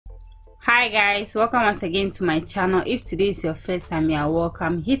Hi guys, welcome once again to my channel. If today is your first time, you are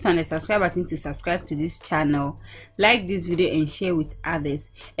welcome. Hit on the subscribe button to subscribe to this channel, like this video and share with others.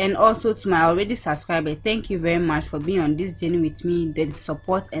 And also to my already subscriber, thank you very much for being on this journey with me. The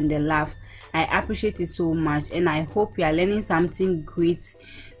support and the love, I appreciate it so much, and I hope you are learning something great,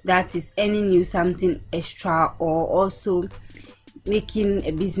 that is earning you something extra or also making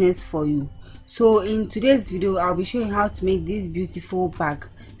a business for you. So in today's video, I'll be showing how to make this beautiful bag.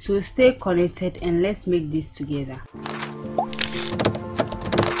 So stay connected and let's make this together.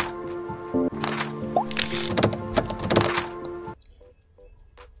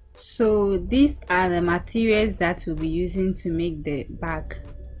 So these are the materials that we'll be using to make the bag.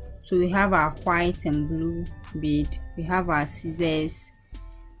 So we have our white and blue bead, we have our scissors,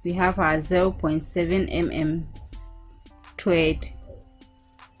 we have our 0.7 mm thread,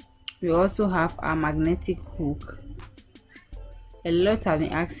 we also have our magnetic hook. A lot have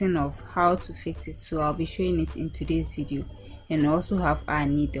been asking of how to fix it, so I'll be showing it in today's video. And also have our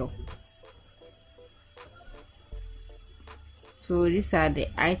needle. So these are the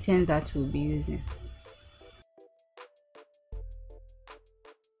items that we'll be using.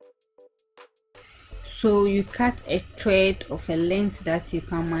 So you cut a thread of a length that you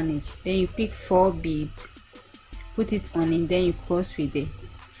can manage, then you pick 4 beads, put it on it, then you cross with the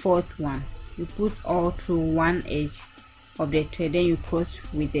 4th one, you put all through one edge of the thread, then you cross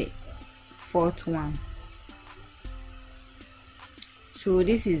with the 4th one. So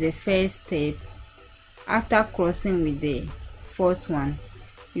this is the first step. After crossing with the 4th one,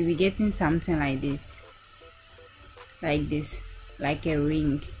 you'll be getting something like this, like a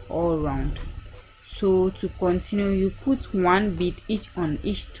ring all round. So to continue, you put 1 bead each on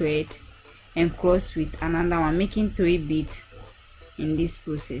each thread and cross with another one, making 3 beads in this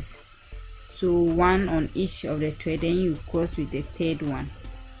process. So 1 on each of the thread, then you cross with the 3rd one,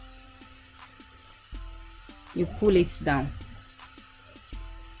 you pull it down.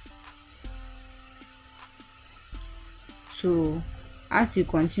 So as you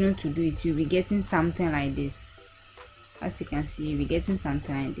continue to do it, you'll be getting something like this. As you can see, you'll be getting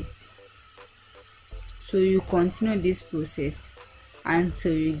something like this. So you continue this process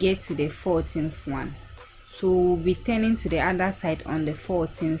until you get to the 14th one. So we'll be turning to the other side on the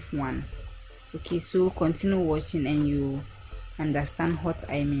 14th one. Okay, so continue watching and you understand what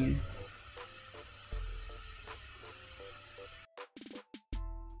I mean.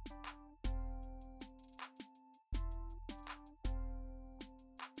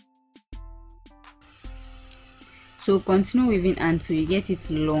 So continue weaving until you get it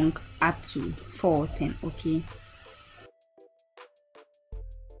long up to 14. Okay.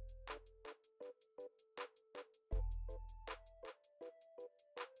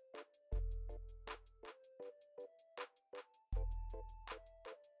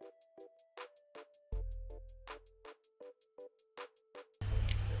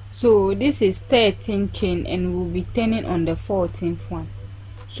 So this is 13 chain and we'll be turning on the 14th one.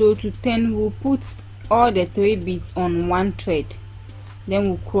 So to turn, we'll put all the 3 beads on one thread, then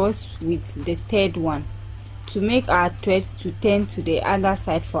we'll cross with the 3rd one to make our thread to turn to the other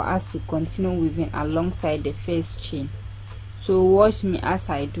side for us to continue weaving alongside the first chain. So watch me as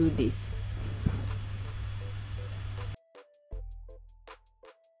I do this.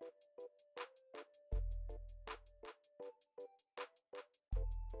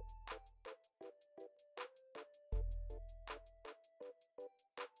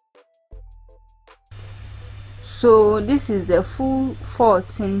 So this is the full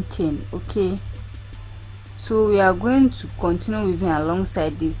 14 chain. Okay, so we are going to continue weaving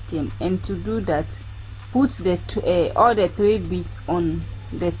alongside this chain, and to do that, put the all the 3 beads on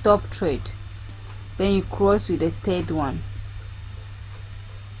the top thread, then you cross with the 3rd one,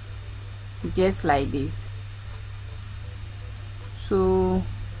 just like this. So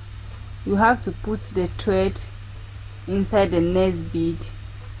you have to put the thread inside the next bead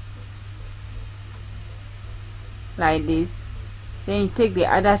like this, then you take the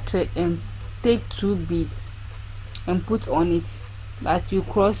other thread and take 2 beads and put on it, but you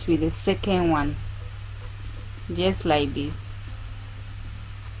cross with the 2nd one, just like this.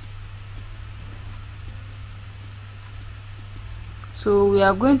 So we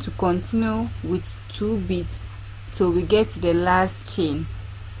are going to continue with 2 beads till we get to the last chain,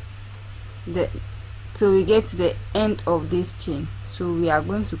 till we get to the end of this chain. So we are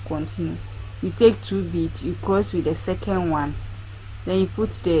going to continue. You take 2 beads, you cross with the 2nd one, then you put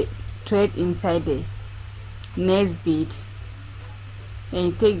the thread inside the next bead, then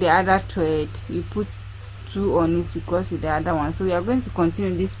you take the other thread, you put 2 on it, you cross with the other one. So we are going to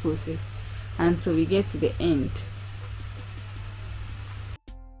continue this process until we get to the end.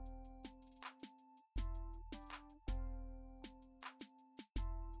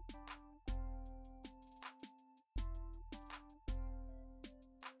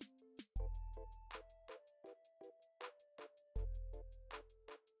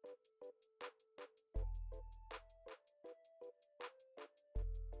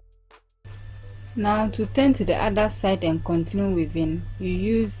 Now to turn to the other side and continue weaving, you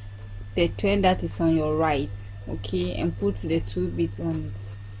use the thread that is on your right, okay, and put the 2 beads on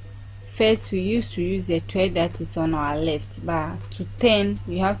it. First we used to use the thread that is on our left, but to turn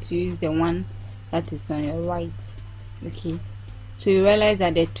you have to use the one that is on your right, okay. So you realize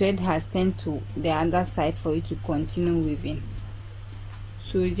that the thread has turned to the other side for you to continue weaving.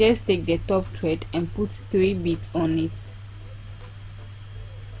 So you just take the top thread and put 3 beads on it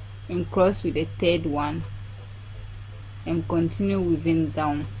and cross with the third one and continue weaving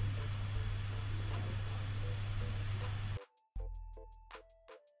down.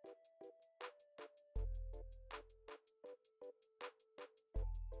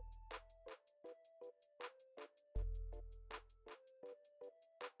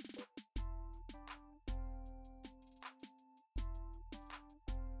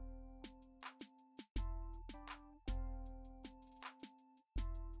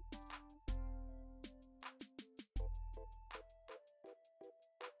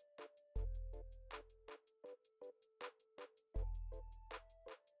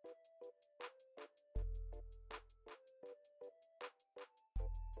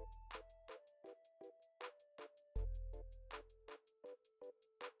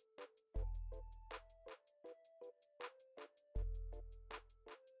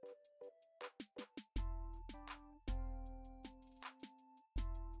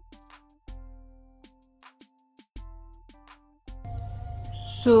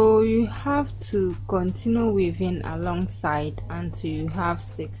 So you have to continue weaving alongside until you have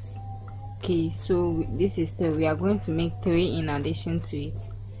 6. Okay, so this is 3. We are going to make 3 in addition to it.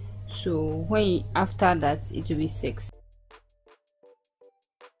 So after that it will be 6.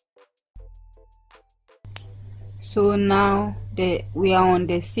 So now we are on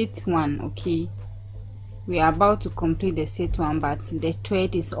the set 1, okay. We are about to complete the set 1, but the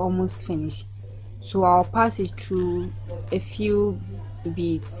thread is almost finished. So I'll pass it through a few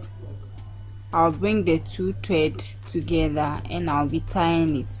beads. I'll bring the 2 threads together and I'll be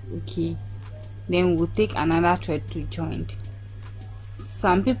tying it, okay. Then we'll take another thread to join.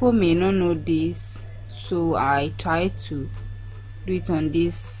 Some people may not know this, so I try to do it on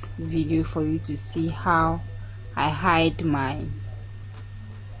this video for you to see how I hide my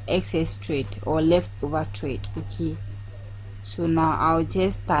excess thread or leftover thread, okay. So now I'll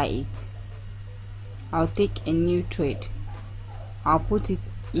just tie it. I'll take a new thread, I'll put it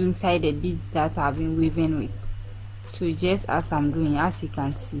inside the beads that I've been weaving with. So just as I'm doing, as you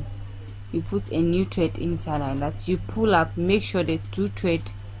can see, you put a new thread inside like that. You pull up, make sure the 2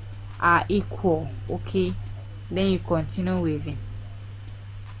 threads are equal, okay. Then you continue weaving.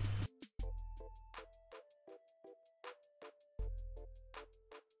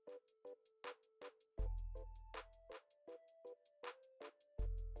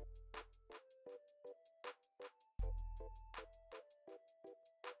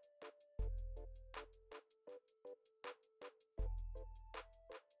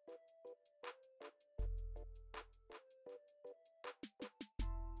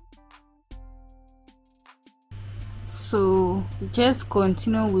 So just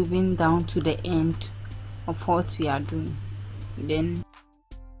continue weaving down to the end of what we are doing. Then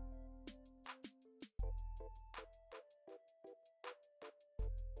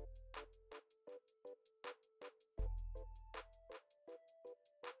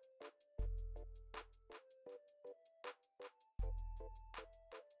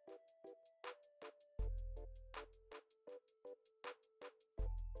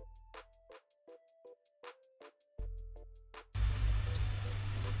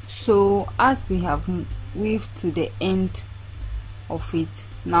so as we have weaved to the end of it,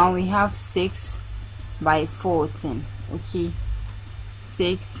 now we have 6 by 14, okay,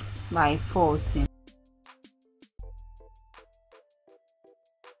 6 by 14.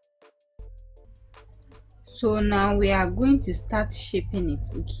 So now we are going to start shaping it,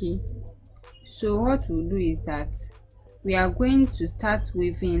 okay. So what we'll do is that we are going to start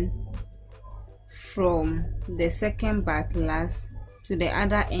weaving from the second back last to the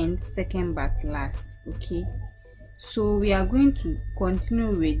other end second back last, okay. So we are going to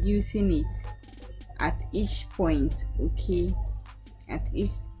continue reducing it at each point, okay, at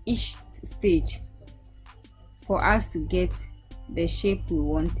each stage, for us to get the shape we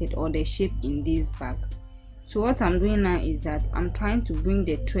wanted or the shape in this bag. So what I'm doing now is that I'm trying to bring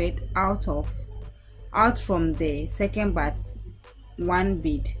the thread out from the second back 1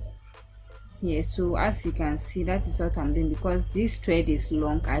 bead. Yeah, so as you can see, that is what I'm doing. Because this thread is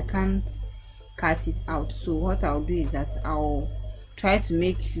long, I can't cut it out. So what I'll do is that I'll try to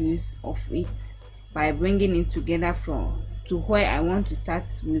make use of it by bringing it together to where I want to start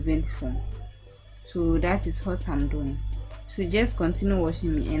weaving from. So that is what I'm doing. So just continue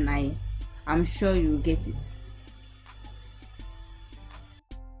watching me, and I'm sure you get it.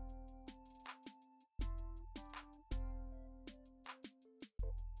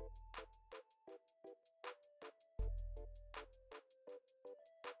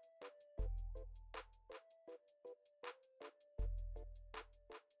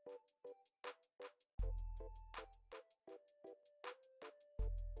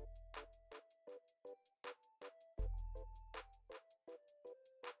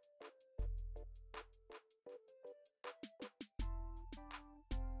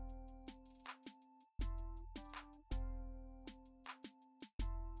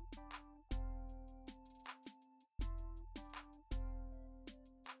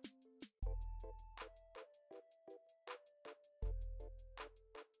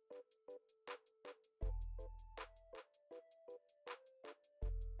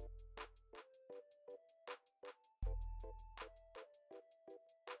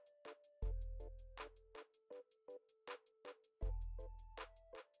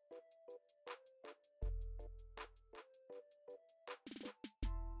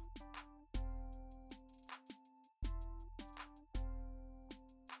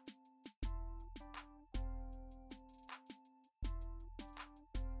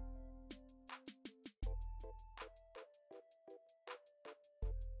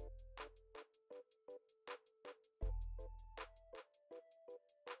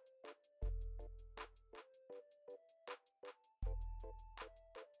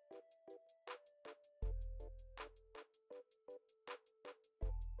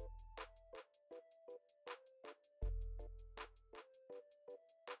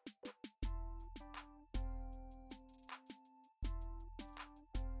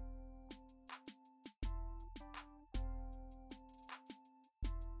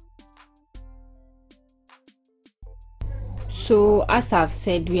 So as I've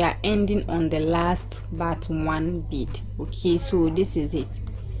said, we are ending on the last but one bead. Okay, so this is it.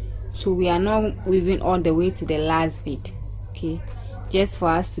 So we are now weaving all the way to the last bead. Okay, just for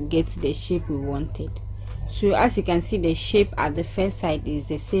us to get the shape we wanted. So as you can see, the shape at the first side is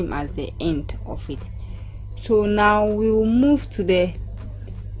the same as the end of it. So now we will move to the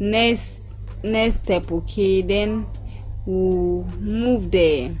next step. Okay, then we'll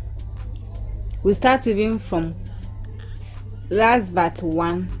start weaving from last but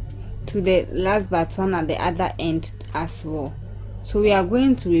one to the last but one at the other end as well. So we are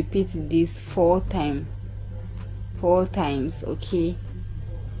going to repeat this four times. Okay,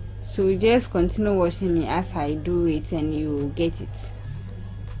 so just continue watching me as I do it and you will get it.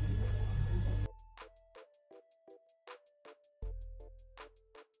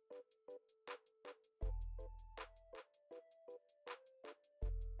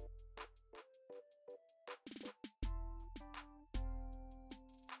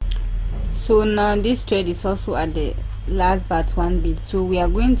 So now this thread is also at the last but one bead, so we are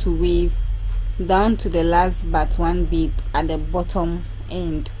going to weave down to the last but one bead at the bottom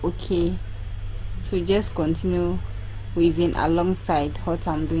end. Okay, so just continue weaving alongside what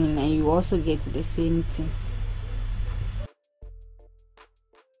I'm doing and you also get the same thing.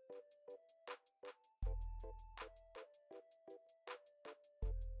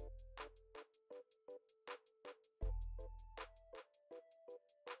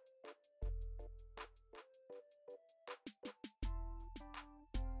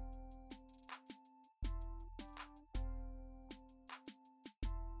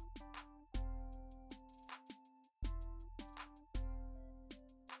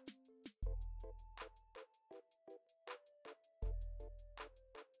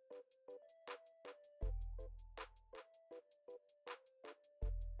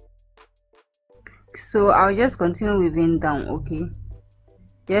 So I'll just continue weaving down. Okay,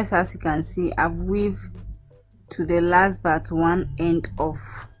 just as you can see, I've weaved to the last but one end of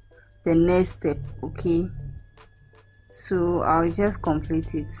the next step. Okay, so I'll just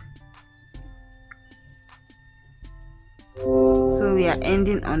complete it. So we are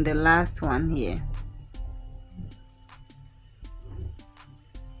ending on the last one here.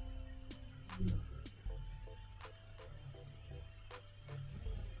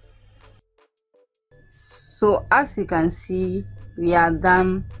 So as you can see, we are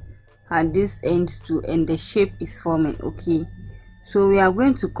done at this end too, and the shape is forming. Okay, so we are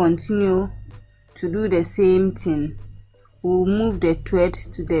going to continue to do the same thing. We'll move the thread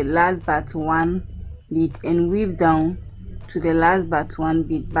to the last but one bead and weave down to the last but one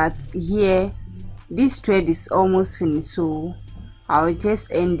bead, but here this thread is almost finished, so I'll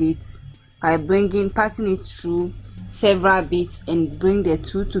just end it by passing it through several beads and bring the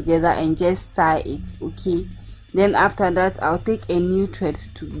two together and just tie it. Okay, then after that I'll take a new thread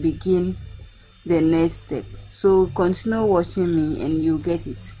to begin the next step. So continue watching me and you get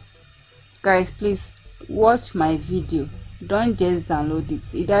it. Guys, please watch my video, don't just download it.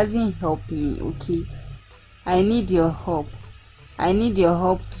 It doesn't help me. Okay, I need your help. I need your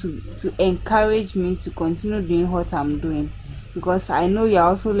help to encourage me to continue doing what I'm doing, because I know you're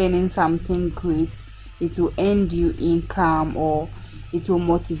also learning something great. It will earn you income, or it will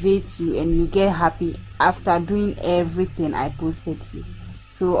motivate you and you get happy after doing everything I posted here.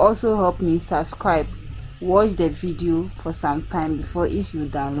 So also help me subscribe, watch the video for some time before if you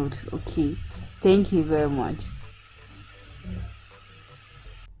download. Okay, thank you very much.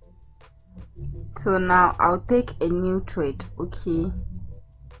 So now I'll take a new thread, okay,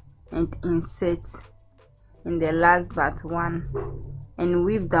 and insert in the last but one and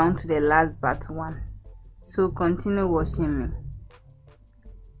weave down to the last but one. So continue watching me.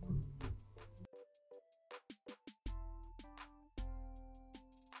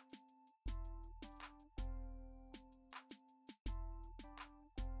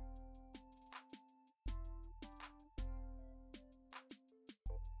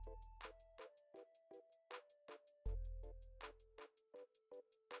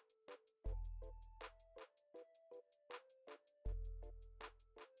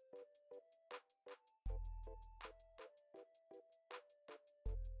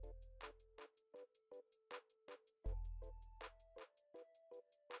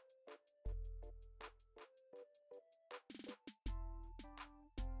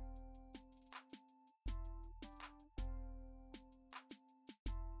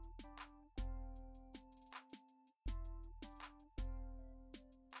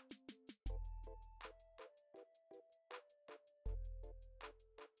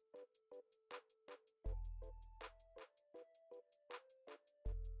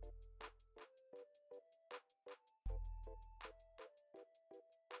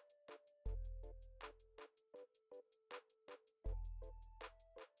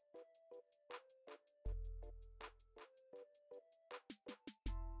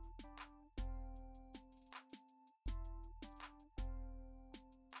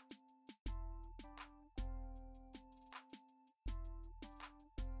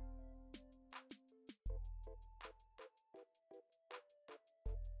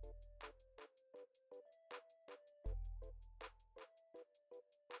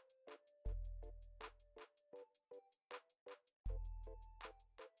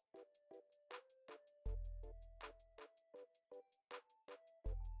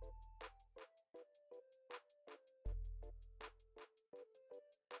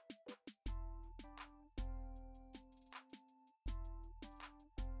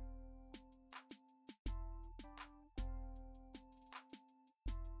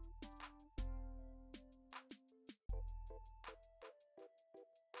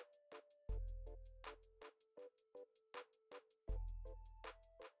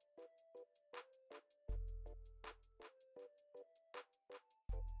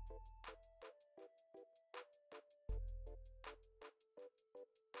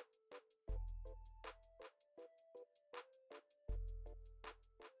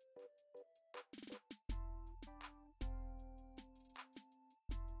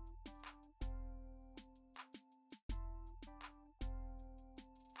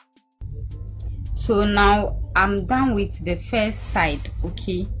 So now I'm done with the first side.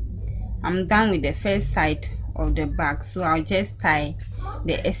 Okay, I'm done with the first side of the bag, so I'll just tie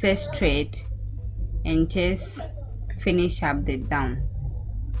the excess thread and just finish up the down.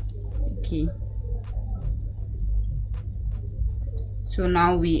 Okay, so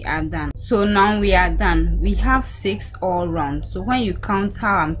now we are done. We have 6 all round. So when you count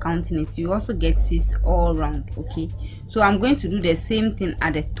how I'm counting it, you also get 6 all round. Okay, so I'm going to do the same thing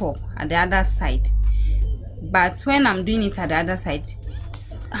at the top, at the other side. But when I'm doing it at the other side,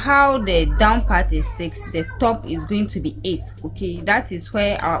 how the down part is 6, the top is going to be 8. Okay, that is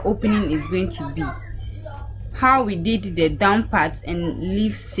where our opening is going to be. How we did the down part and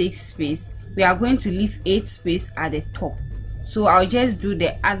leave 6 space, we are going to leave 8 space at the top. So I'll just do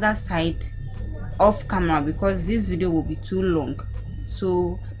the other side off camera because this video will be too long.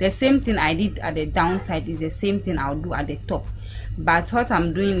 So the same thing I did at the downside is the same thing I'll do at the top, but what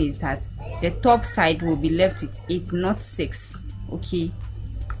I'm doing is that the top side will be left with 8, not 6. Okay,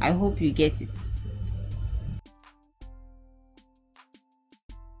 I hope you get it.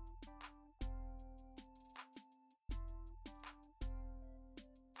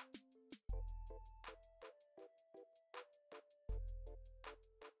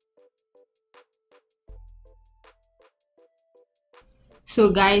 So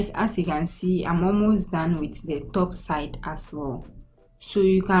guys, as you can see, I'm almost done with the top side as well. So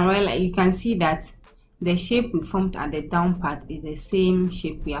you can see that the shape we formed at the down part is the same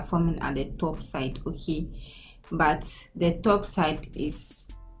shape we are forming at the top side, okay, but the top side is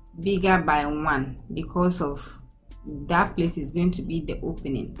bigger by 1 because of that place is going to be the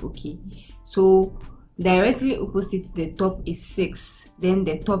opening, okay. So directly opposite the top is 6, then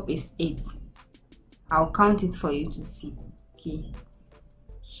the top is 8. I'll count it for you to see, okay.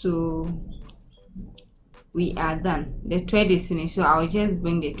 So we are done. The thread is finished, so I'll just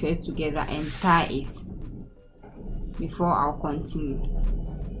bring the thread together and tie it before I'll continue.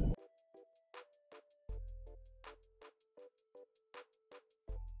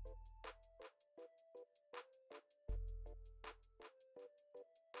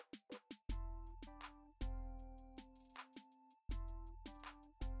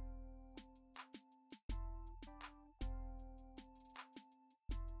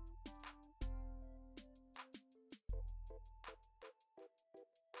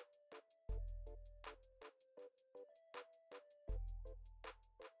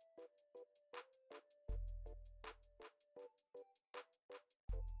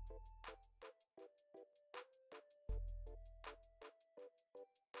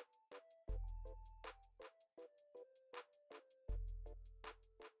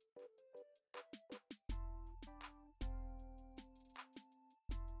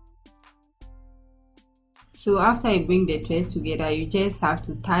 So after you bring the thread together, you just have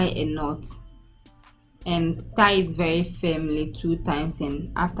to tie a knot and tie it very firmly 2 times,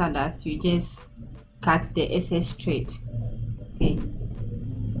 and after that you just cut the excess thread, okay.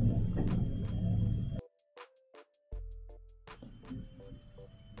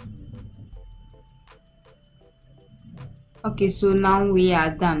 Okay, so now we are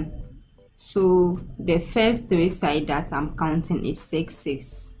done. So the first 3 side that I'm counting is 6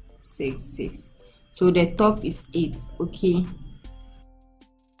 6 6 6, so the top is 8, okay.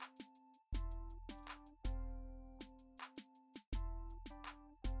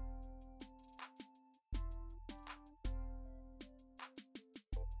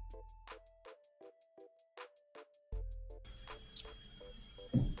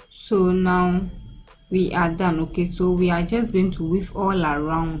 So now we are done, okay. So we are just going to weave all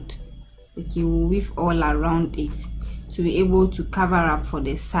around, okay. We'll weave all around it to be able to cover up for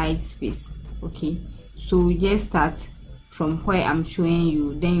the side space, okay. So we just start from where I'm showing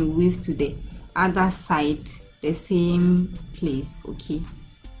you, then you weave to the other side, the same place, okay.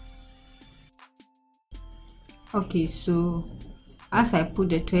 Okay, so as I put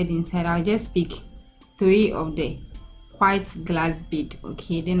the thread inside, I'll just pick 3 of the white glass bead,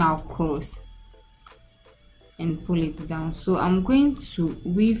 okay, then I'll cross and pull it down. So I'm going to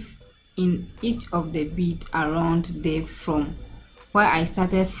weave in each of the bead around there from where I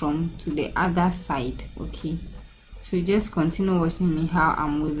started from to the other side, okay. So just continue watching me how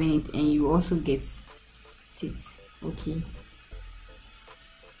I'm weaving it and you also get it, okay.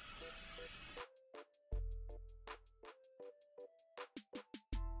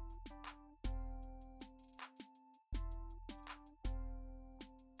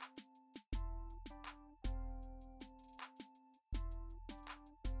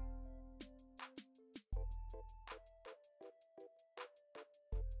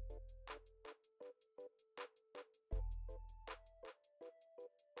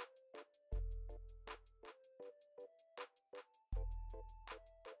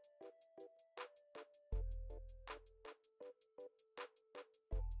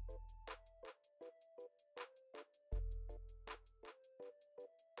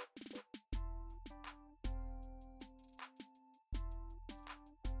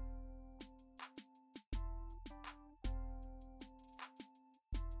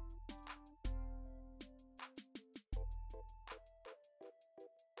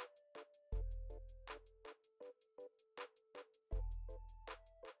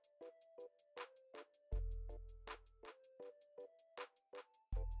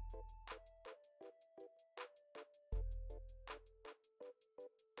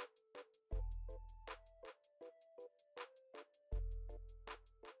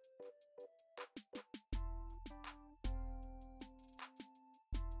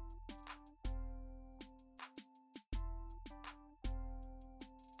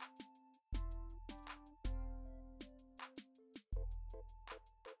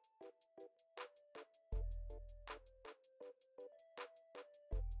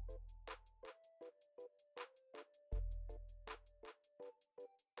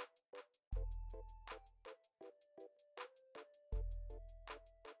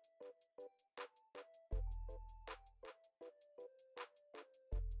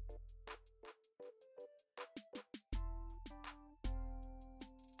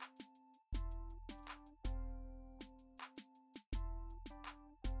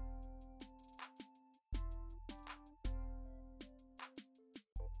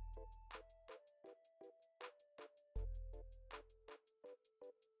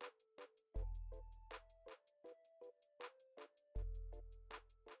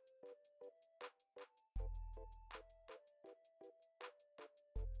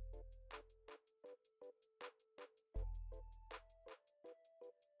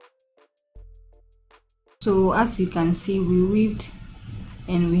 So as you can see, we weaved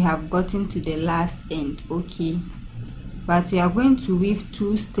and we have gotten to the last end. Okay, but we are going to weave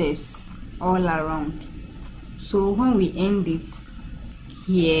 2 steps all around. So when we end it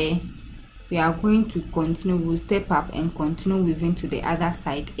here, we are going to continue. We'll step up and continue weaving to the other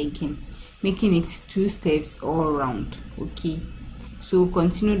side again, making it 2 steps all around. Okay, so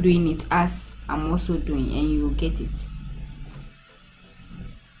continue doing it as I'm also doing and you will get it.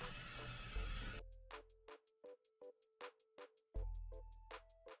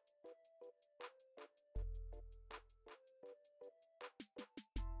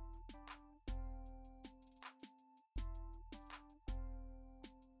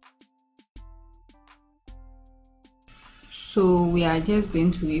 So we are just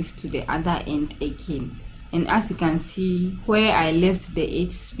going to weave to the other end again, and as you can see, where I left the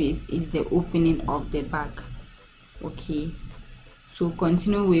 8 space is the opening of the bag. Okay, so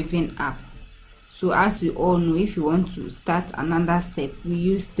continue weaving up. So as we all know, if you want to start another step, we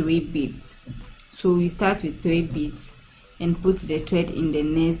use 3 beads. So we start with 3 beads and put the thread in the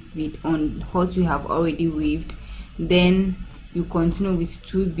next bead on what you have already weaved. Then you continue with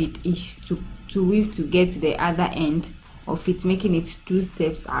 2 beads each to weave to get to the other end of it, making it 2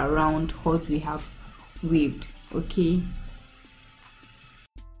 steps around what we have weaved. Okay,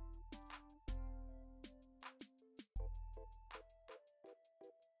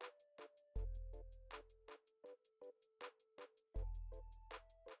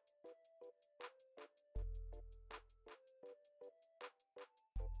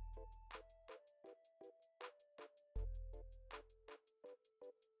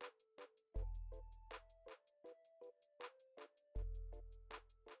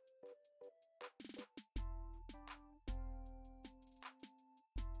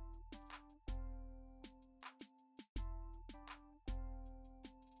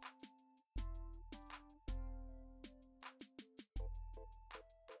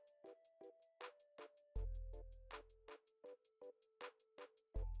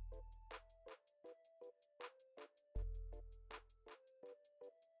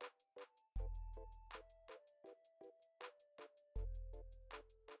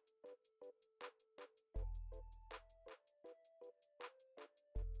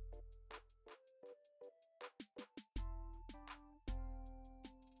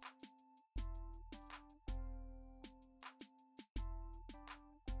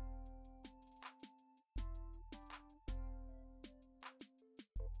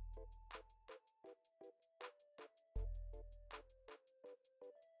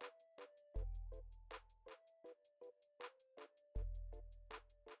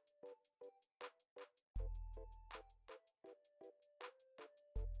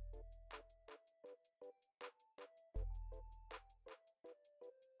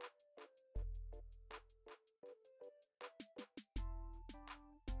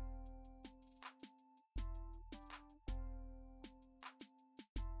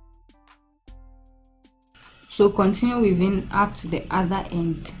 so continue weaving up to the other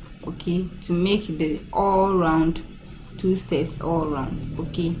end. Okay, to make the all round 2 steps all round.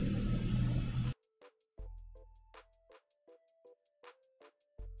 Okay,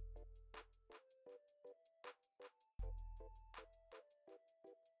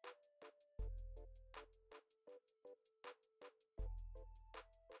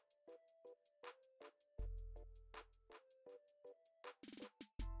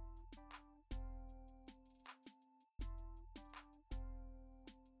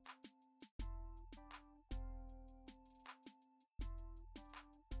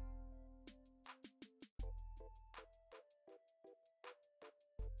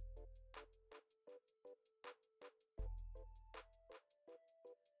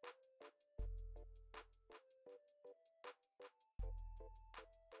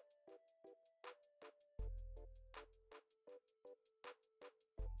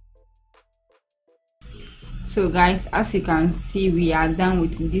 so guys, as you can see, we are done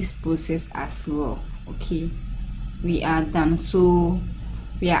with this process as well. Okay, we are done. So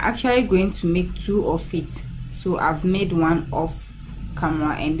we are actually going to make 2 of it. So I've made 1 off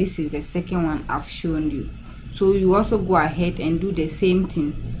camera and this is the second one I've shown you. So you also go ahead and do the same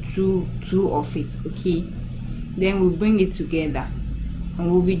thing, 2 of it. Okay, then we'll bring it together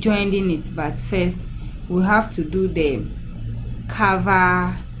and we'll be joining it, but first we'll have to do the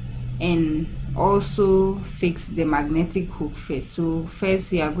cover and also fix the magnetic hook first. So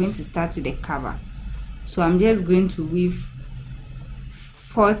first we are going to start with the cover. So I'm just going to weave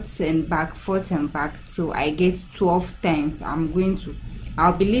forth and back, so I get 12 times.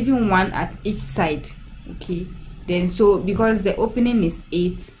 I'll be leaving 1 at each side. Okay, then so because the opening is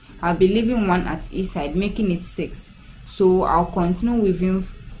 8, I'll be leaving one at each side, making it 6. So I'll continue weaving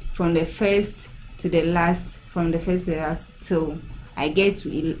from the first to the last, till I get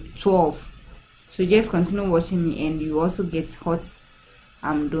to 12. So just continue watching me and you also get what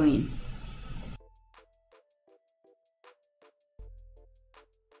I'm doing.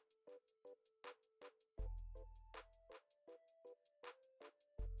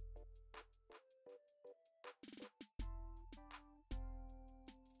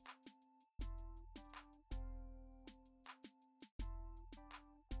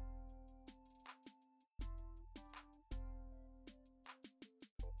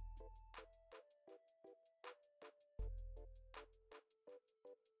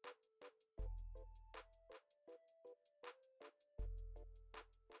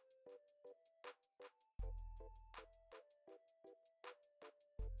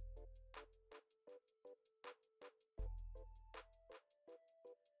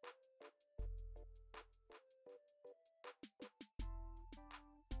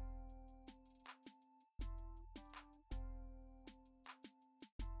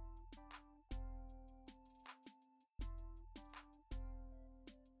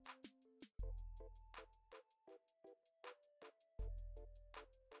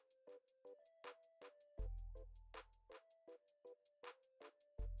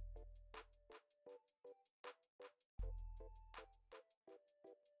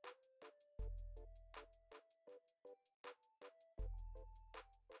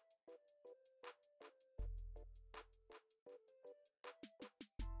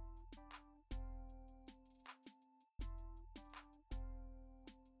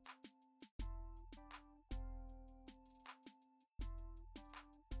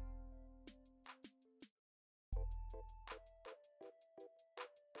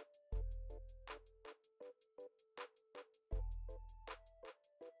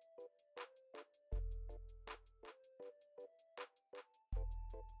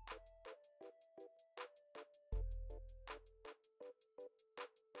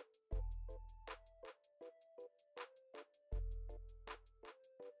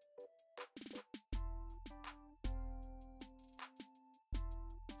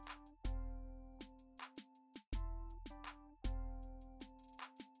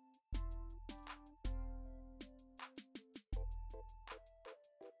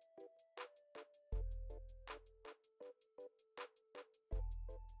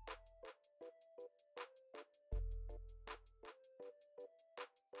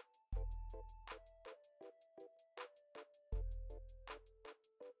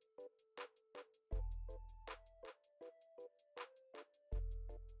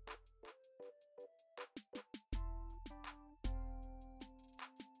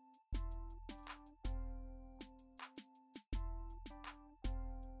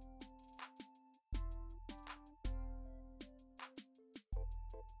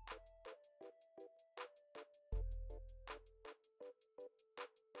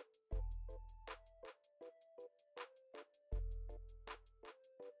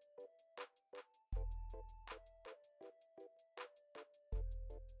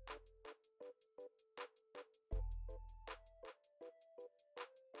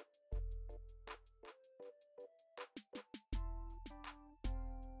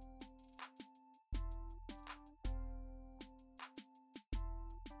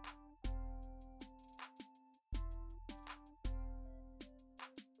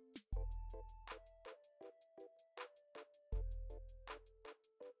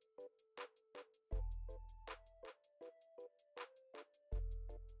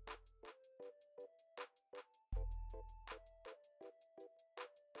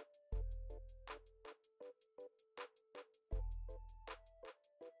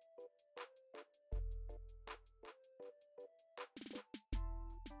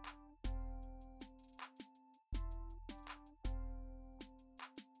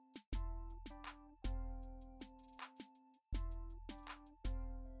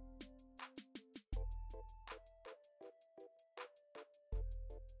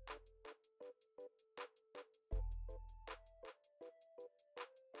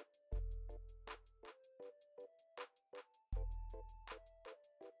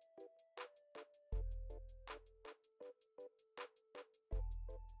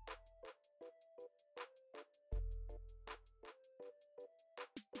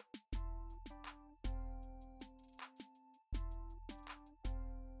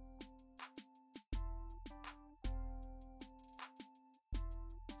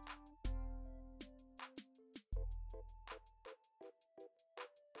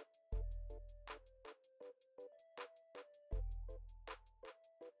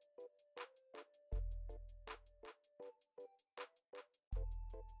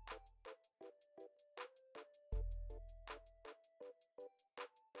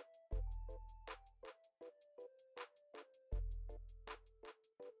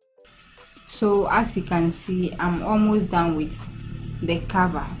 So as you can see, I'm almost done with the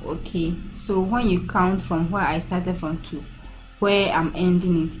cover. Okay, so when you count from where I started from to where I'm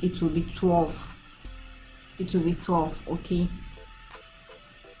ending it, it will be 12. It will be 12. Okay.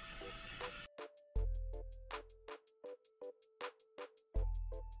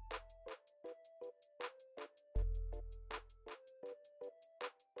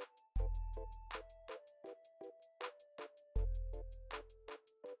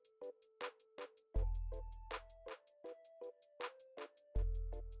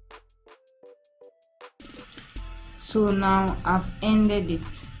 So now I've ended it.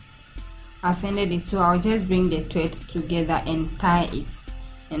 So I'll just bring the thread together and tie it,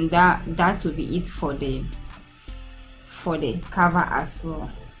 and that will be it for the cover as well.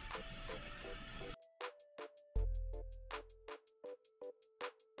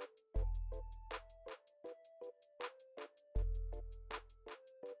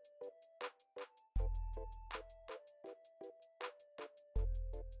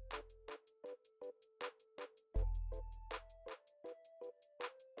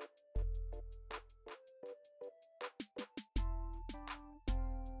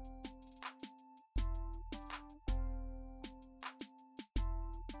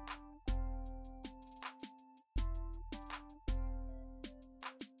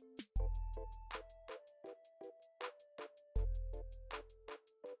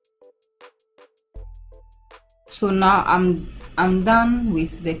 So now I'm done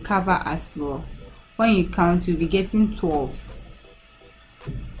with the cover as well. When you count, you'll be getting 12.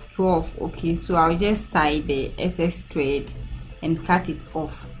 Okay, so I'll just tie the excess thread and cut it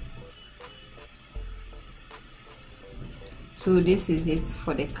off. So this is it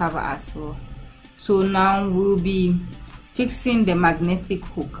for the cover as well. So now we'll be fixing the magnetic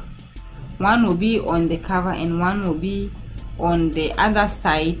hook. One will be on the cover and one will be on the other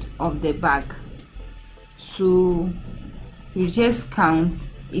side of the bag. So you just count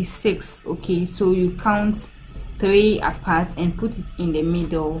is 6. Okay, so you count 3 apart and put it in the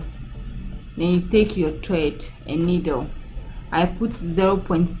middle. Then you take your thread and needle. I put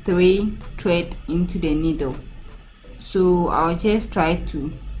 0.3 thread into the needle, so I'll just try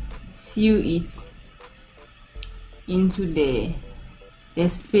to sew it into the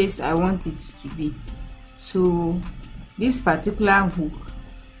space I want it to be. So this particular hook,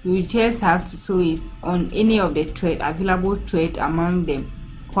 you just have to sew it on any of the available thread among them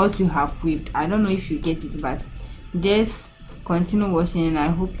what you have weaved. I don't know if you get it, but just continue watching and I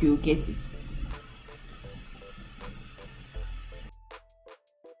hope you get it.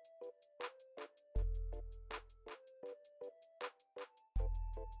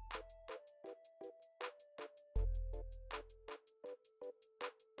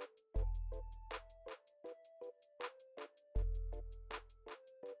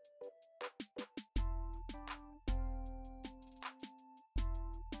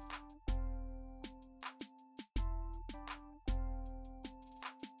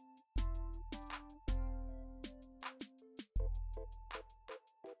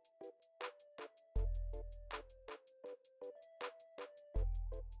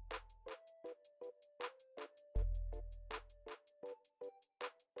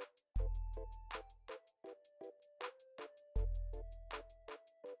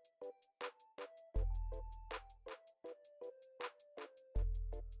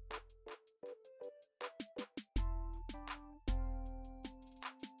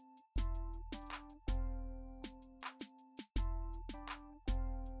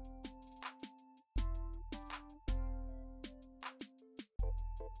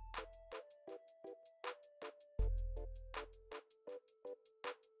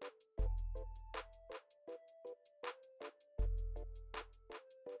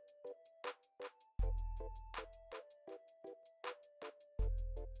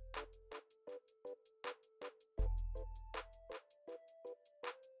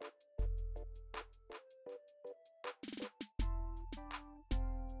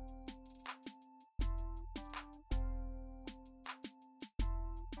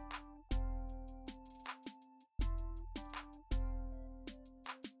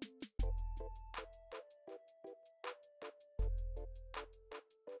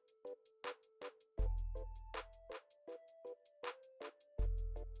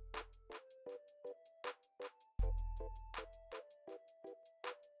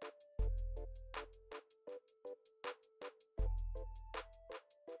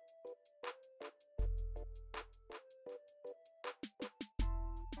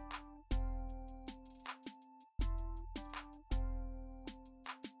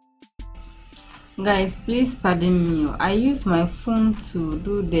 Guys, please pardon me. I use my phone to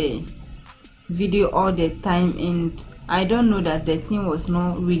do the video all the time, and I don't know that the thing was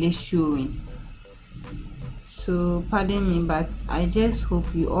not really showing. So pardon me, but I just hope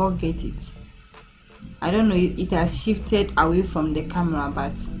you all get it. I don't know, it has shifted away from the camera,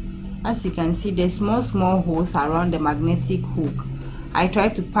 but as you can see, there's small holes around the magnetic hook. I try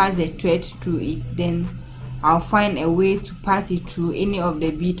to pass the thread through it, then I'll find a way to pass it through any of the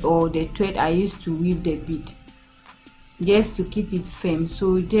bead or the thread I used to weave the bead, just to keep it firm.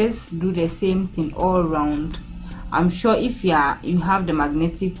 So just do the same thing all around. I'm sure if you have the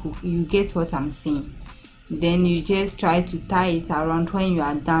magnetic hook, you get what I'm saying. Then you just try to tie it around when you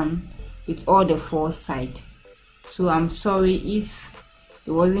are done with all the four sides. So I'm sorry if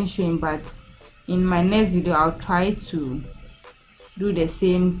it wasn't showing, but in my next video I'll try to do the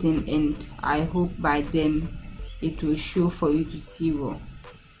same thing, and I hope by then it will show for you to see well.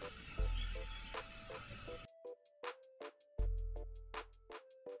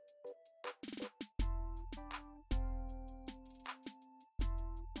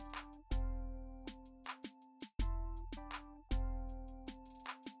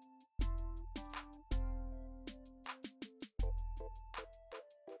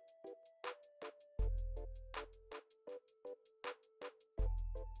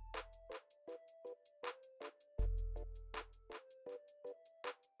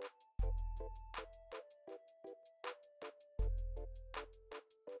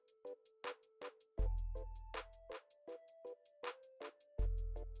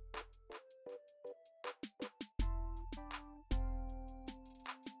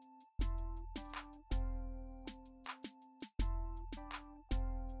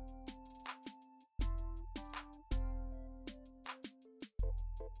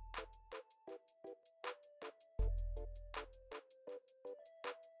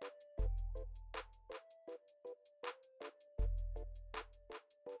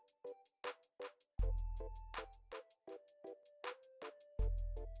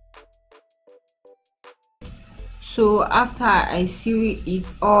 So after I sew it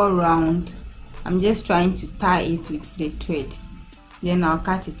all around, I'm just trying to tie it with the thread, then I'll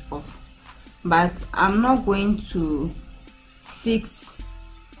cut it off. But I'm not going to fix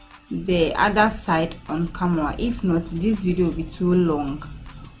the other side on camera, if not this video will be too long.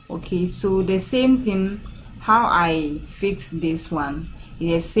 Okay, so the same thing, how I fix this one, in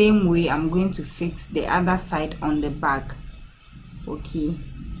the same way I'm going to fix the other side on the bag. Okay.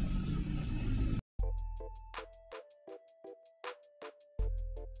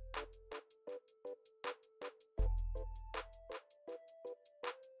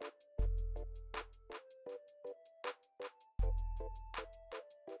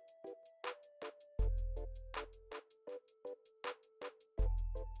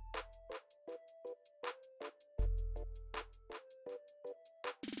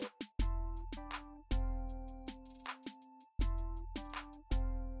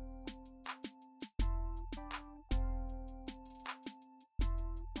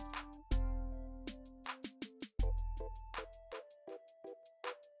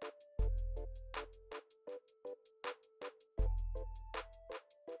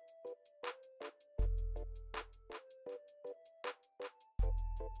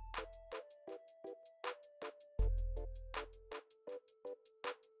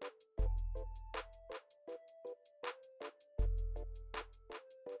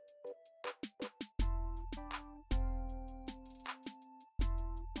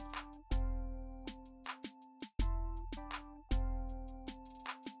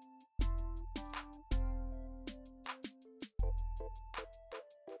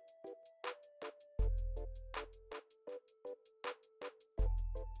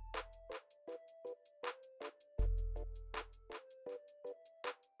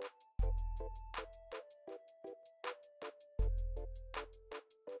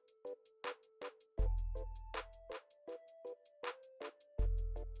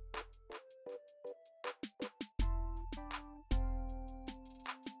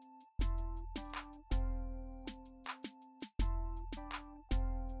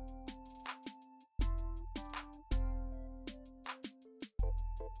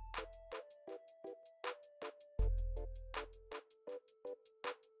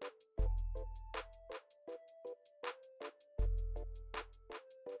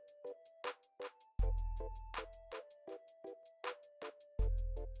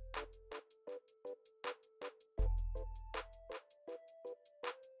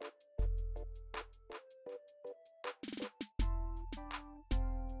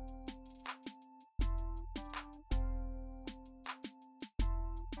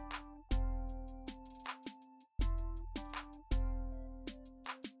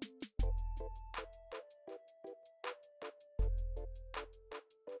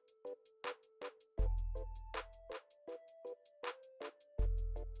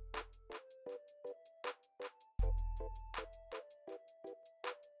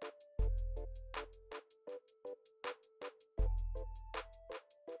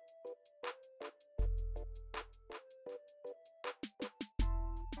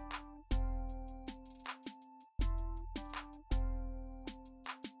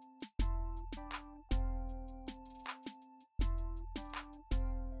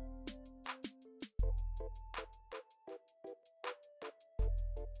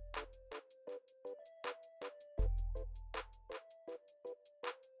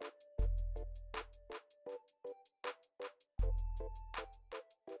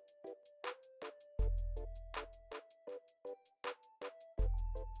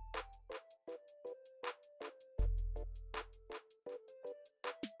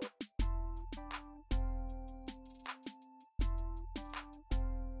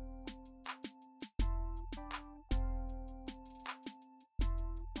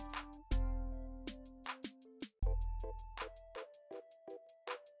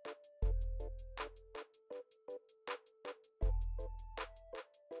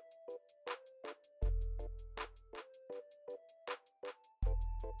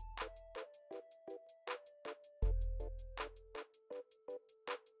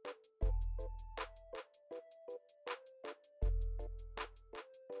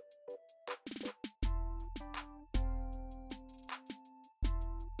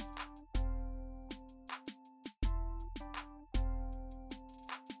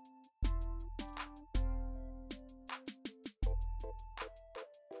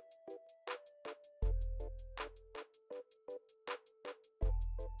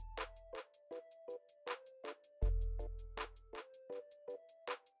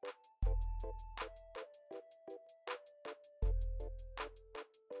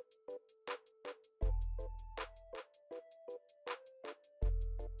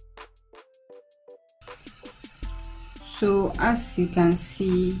 So as you can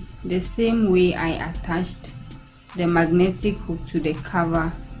see, the same way I attached the magnetic hook to the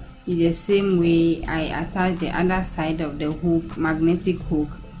cover is the same way I attach the other side of the hook, magnetic hook,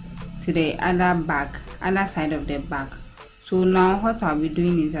 to the other side of the bag. So now what I'll be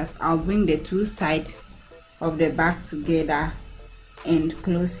doing is that I'll bring the two sides of the bag together and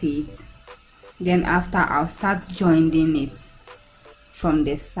close it. Then after, I'll start joining it from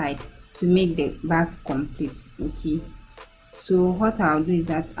the side to make the bag complete. Okay, so what I'll do is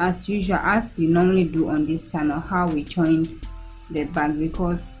that, as usual, as we normally do on this channel, how we joined the bag,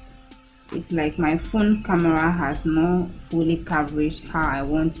 because it's like my phone camera has no fully coverage how I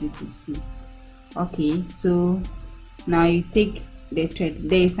want you to see. Okay, so now you take the thread.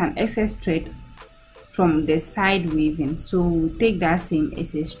 There is an excess thread from the side weaving, so we'll take that same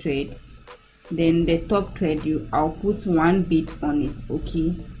excess thread, then the top thread, I'll put one bead on it.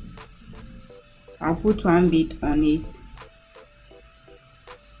 Okay, I'll put one bead on it,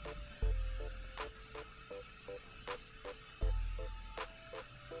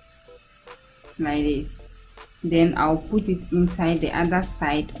 like this. Then I'll put it inside the other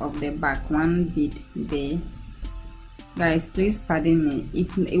side of the back, one bead there. Guys, please pardon me,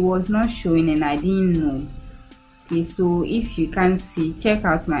 it was not showing and I didn't know. Okay, so if you can't see, check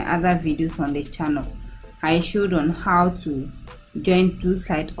out my other videos on the channel. I showed on how to join two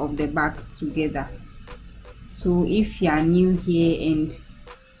sides of the back together. So if you are new here and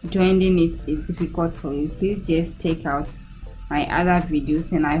joining it is difficult for you, please just check out my other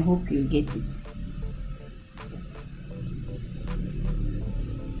videos and I hope you get it.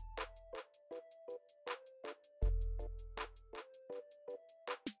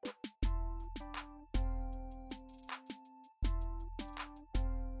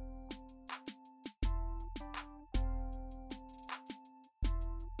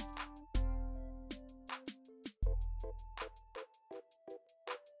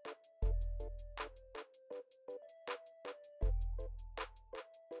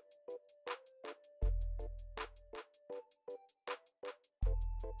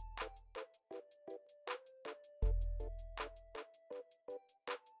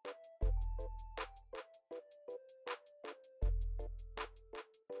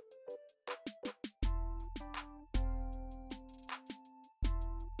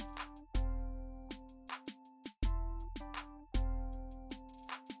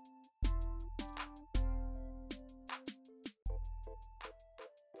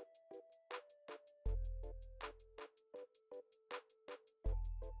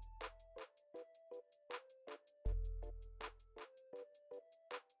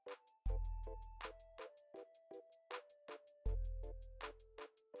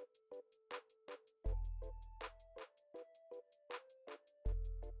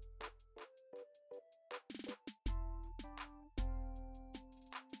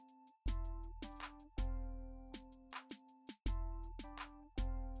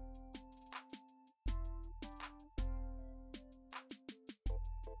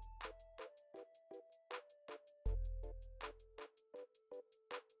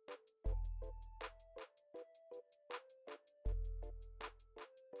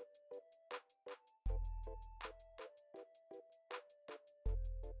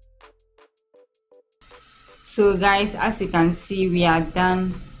 So guys, as you can see, we are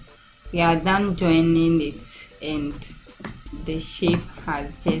done joining it and the shape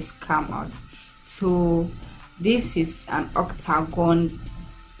has just come out. So this is an octagon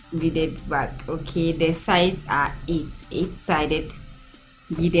beaded bag. Okay, the sides are eight-sided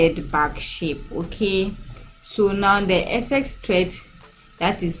beaded bag shape. Okay, so now the excess thread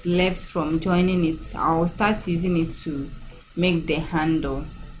that is left from joining it, I'll start using it to make the handle.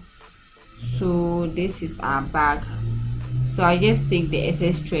 So this is our bag, so I just take the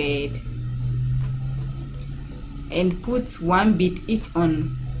excess thread and put one bead each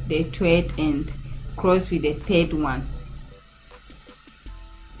on the thread and cross with the third one.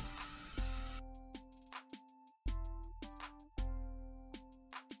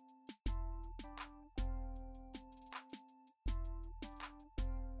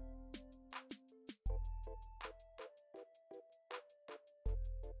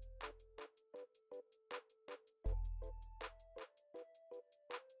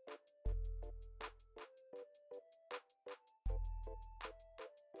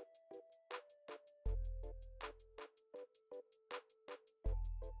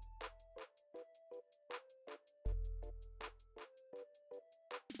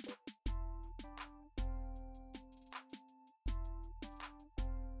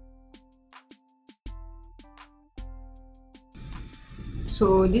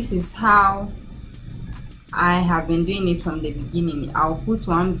 So this is how I have been doing it from the beginning. I'll put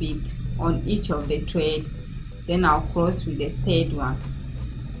one bead on each of the thread, then I'll cross with the third one.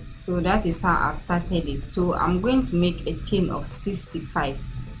 So that is how I've started it. So I'm going to make a chain of 65,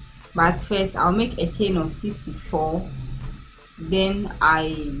 but first I'll make a chain of 64, then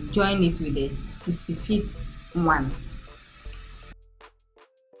I join it with the 65th one.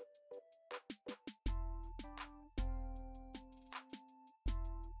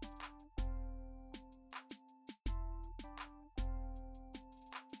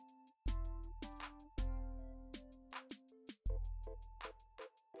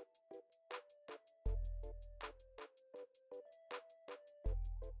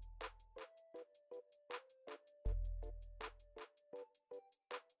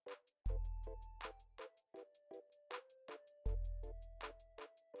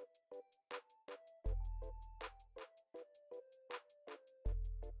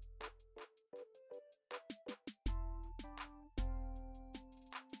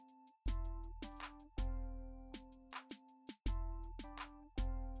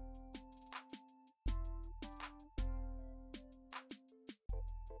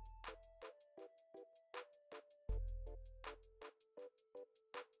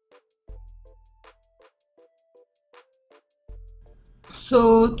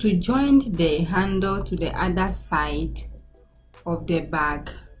 So to join the handle to the other side of the bag,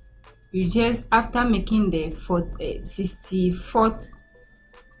 you just, after making the 64th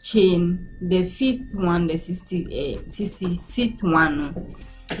chain, the 5th one, the 66th one,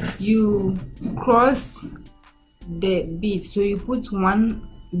 you cross the bead. So you put one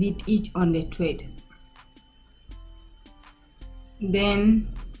bead each on the thread.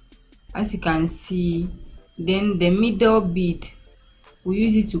 Then as you can see, then the middle bead, we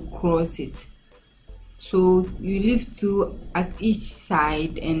use it to cross it. So you leave two at each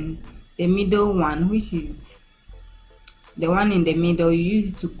side, and the middle one, which is the one in the middle, you use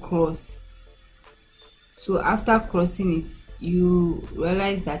it to cross. So after crossing it, you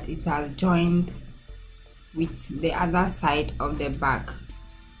realize that it has joined with the other side of the bag.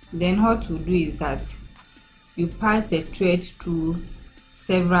 Then what to do is that you pass the thread through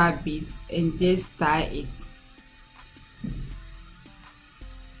several beads and just tie it.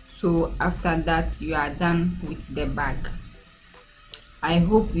 So after that, you are done with the bag. I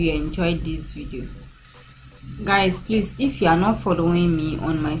hope you enjoyed this video. Guys, please, if you are not following me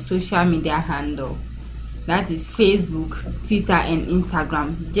on my social media handle, that is Facebook, Twitter and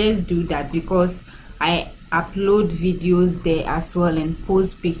Instagram, just do that, because I upload videos there as well and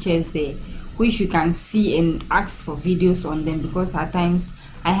post pictures there, which you can see and ask for videos on them, because at times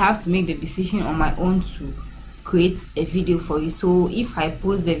I have to make the decision on my own to create a video for you. So if I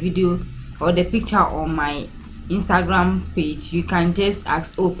post the video or the picture on my Instagram page, you can just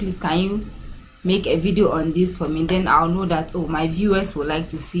ask, oh please, can you make a video on this for me? Then I'll know that, oh, my viewers would like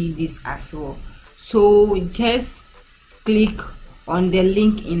to see this as well. So just click on the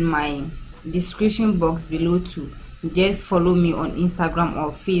link in my description box below to just follow me on Instagram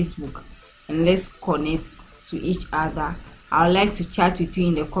or Facebook, and let's connect to each other. I would like to chat with you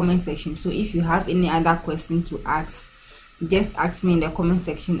in the comment section. So if you have any other question to ask, just ask me in the comment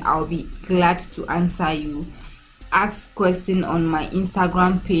section. I'll be glad to answer you. Ask question on my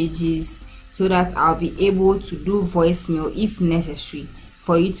Instagram pages so that I'll be able to do voicemail if necessary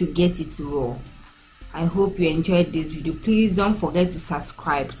for you to get it raw. I hope you enjoyed this video. Please don't forget to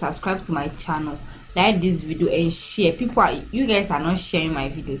subscribe to my channel, like this video and share. You guys are not sharing my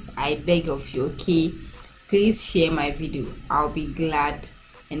videos. I beg of you, okay? Please share my video. I'll be glad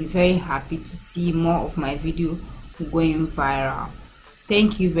and very happy to see more of my video going viral.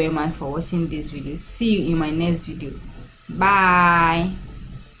 Thank you very much for watching this video. See you in my next video. Bye.